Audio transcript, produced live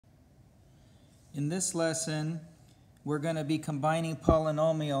In this lesson, we're going to be combining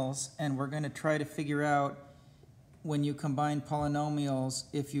polynomials, and we're going to try to figure out when you combine polynomials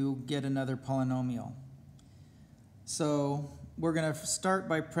if you get another polynomial. So we're going to start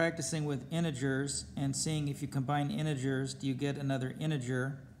by practicing with integers and seeing if you combine integers, do you get another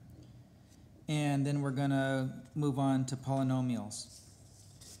integer? And then we're going to move on to polynomials.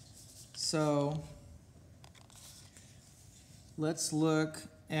 So let's look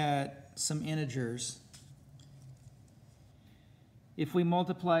at some integers. If we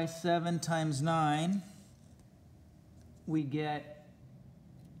multiply 7 times 9, we get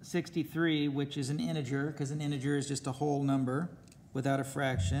 63, which is an integer, because an integer is just a whole number without a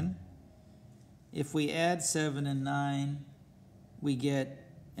fraction. If we add 7 and 9, we get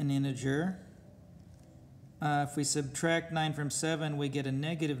an integer. If we subtract 9 from 7, we get a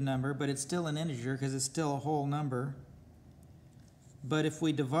negative number, but it's still an integer because it's still a whole number. But if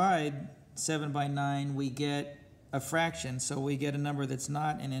we divide 7 by 9, we get a fraction, so we get a number that's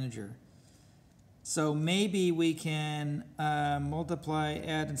not an integer. So maybe we can multiply,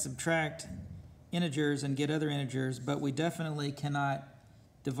 add, and subtract integers and get other integers, but we definitely cannot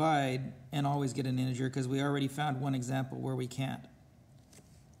divide and always get an integer because we already found one example where we can't.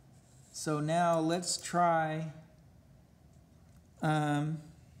 So now let's try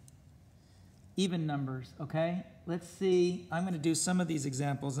even numbers, okay? Let's see, I'm going to do some of these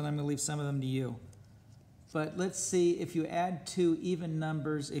examples and I'm going to leave some of them to you. But let's see if you add two even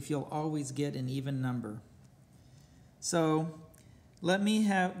numbers, if you'll always get an even number. So let me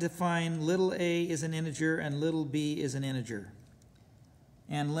define little a is an integer and little b is an integer.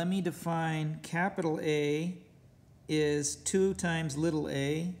 And let me define capital A is 2 times little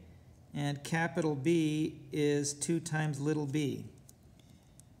a, and capital B is 2 times little b.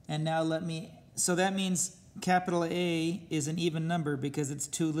 And now so that means capital A is an even number because it's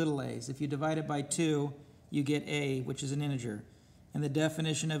 2 little a's. If you divide it by 2, you get a, which is an integer. And the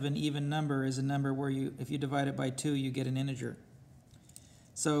definition of an even number is a number where if you divide it by 2, you get an integer.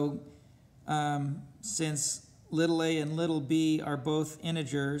 So since little a and little b are both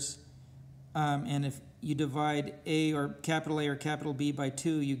integers, and if you divide a or capital B by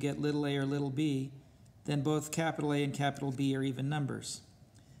 2, you get little a or little b, then both capital A and capital B are even numbers.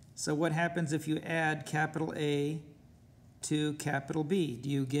 So what happens if you add capital A to capital B? Do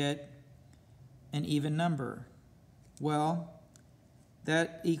you get an even number? Well,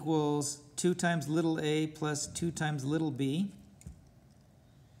 that equals 2 times little a plus 2 times little b.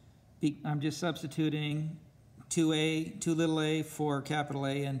 I'm just substituting 2 little a for capital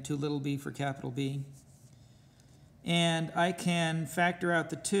A and 2 little b for capital B. And I can factor out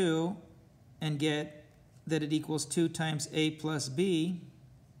the 2 and get that it equals 2 times a plus b.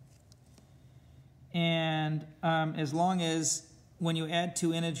 And as long as when you add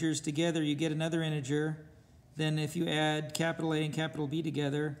two integers together, you get another integer, then if you add capital A and capital B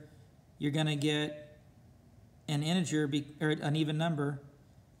together, you're going to get an integer, or an even number,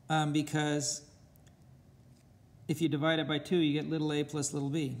 because if you divide it by 2, you get little a plus little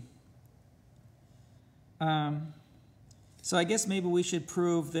b. So I guess maybe we should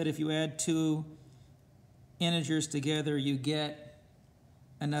prove that if you add two integers together, you get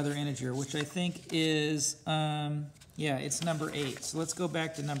another integer, which I think is, yeah, it's number 8. So let's go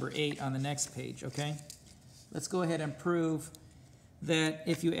back to number 8 on the next page, okay? Let's go ahead and prove that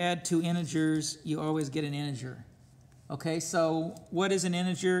if you add two integers, you always get an integer. Okay, so what is an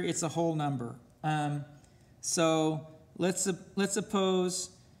integer? It's a whole number. So let's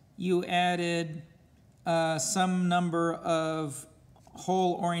suppose you added some number of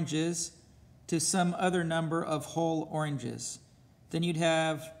whole oranges to some other number of whole oranges. Then you'd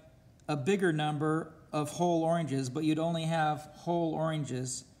have a bigger number of whole oranges, but you'd only have whole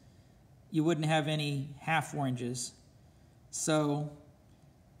oranges. You wouldn't have any half oranges. So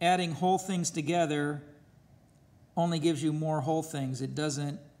adding whole things together only gives you more whole things. It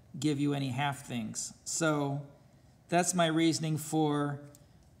doesn't give you any half things. So that's my reasoning for,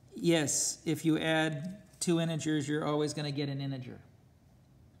 yes, if you add two integers, you're always going to get an integer.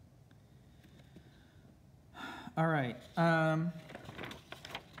 All right.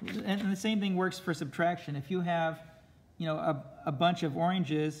 And the same thing works for subtraction. If you have, a bunch of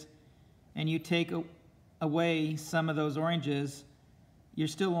oranges and you take away some of those oranges, you're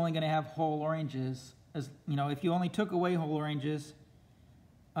still only going to have whole oranges. If you only took away whole oranges,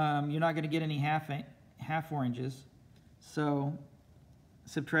 you're not going to get any half oranges. So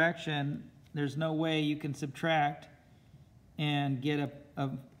subtraction, there's no way you can subtract and get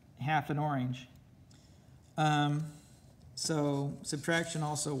a half an orange. So subtraction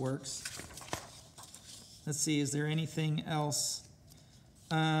also works. Let's see, is there anything else?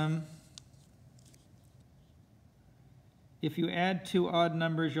 if you add two odd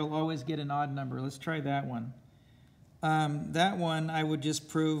numbers, you'll always get an odd number. Let's try that one. That one I would just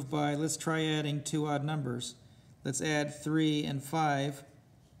prove by, let's try adding two odd numbers. Let's add 3 and 5,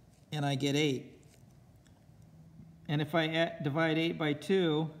 and I get 8. And if I divide 8 by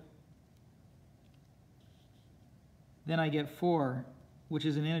 2, then I get 4, which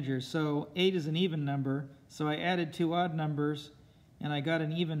is an integer. So 8 is an even number, so I added two odd numbers, and I got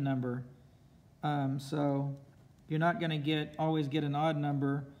an even number. So you're not going to always get an odd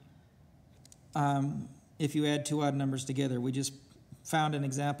number if you add two odd numbers together. We just found an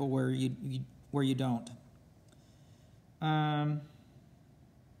example where you don't. All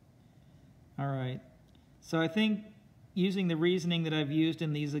right. So I think using the reasoning that I've used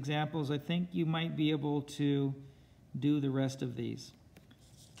in these examples, I think you might be able to do the rest of these.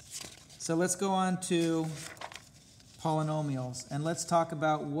 So let's go on to polynomials, and let's talk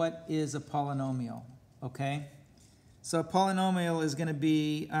about what is a polynomial, okay? So a polynomial is going to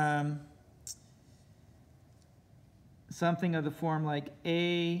be something of the form like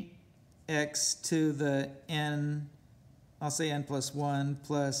ax to the n, I'll say n plus 1,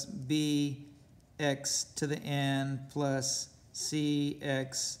 plus bx to the n plus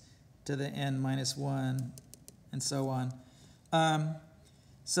cx to the n minus 1, and so on.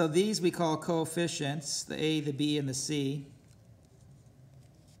 So these we call coefficients, the a, the b, and the c.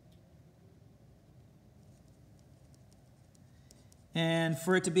 And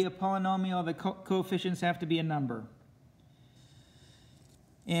for it to be a polynomial, the coefficients have to be a number.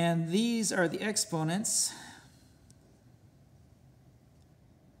 And these are the exponents.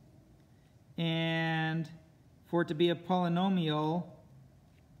 And for it to be a polynomial,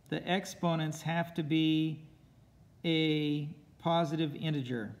 the exponents have to be a positive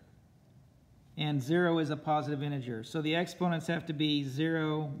integer. And 0 is a positive integer. So the exponents have to be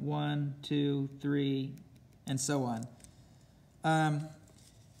 0, 1, 2, 3, and so on. And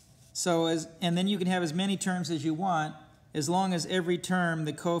then you can have as many terms as you want, as long as every term,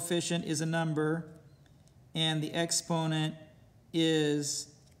 the coefficient is a number and the exponent is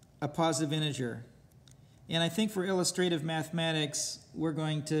a positive integer. And I think for illustrative mathematics, we're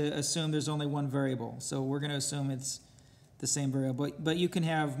going to assume there's only one variable. So we're going to assume it's the same variable. But you can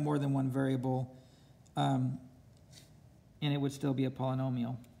have more than one variable, and it would still be a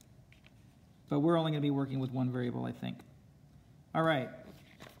polynomial. But we're only going to be working with one variable, I think. All right.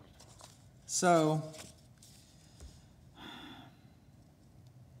 So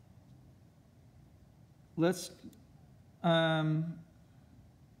let's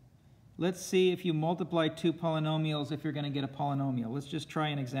see if you multiply two polynomials if you're going to get a polynomial. Let's just try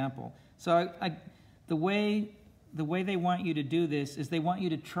an example. So the way they want you to do this is they want you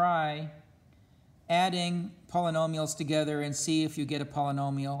to try adding polynomials together and see if you get a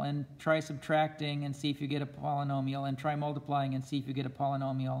polynomial, and try subtracting and see if you get a polynomial, and try multiplying and see if you get a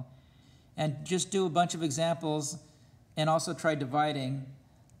polynomial. And just do a bunch of examples and also try dividing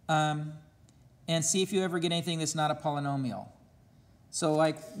and see if you ever get anything that's not a polynomial. So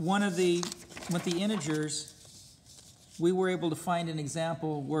like with the integers, we were able to find an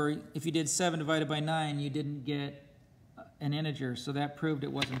example where if you did 7 divided by 9, you didn't get an integer, so that proved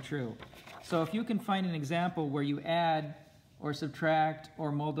it wasn't true. So if you can find an example where you add or subtract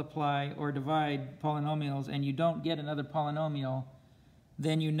or multiply or divide polynomials and you don't get another polynomial,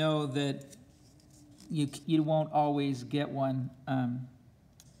 then you know that you won't always get one.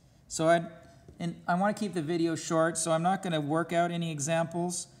 So I want to keep the video short, so I'm not going to work out any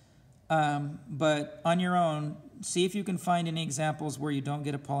examples, but on your own, see if you can find any examples where you don't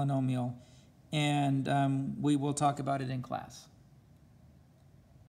get a polynomial, and we will talk about it in class.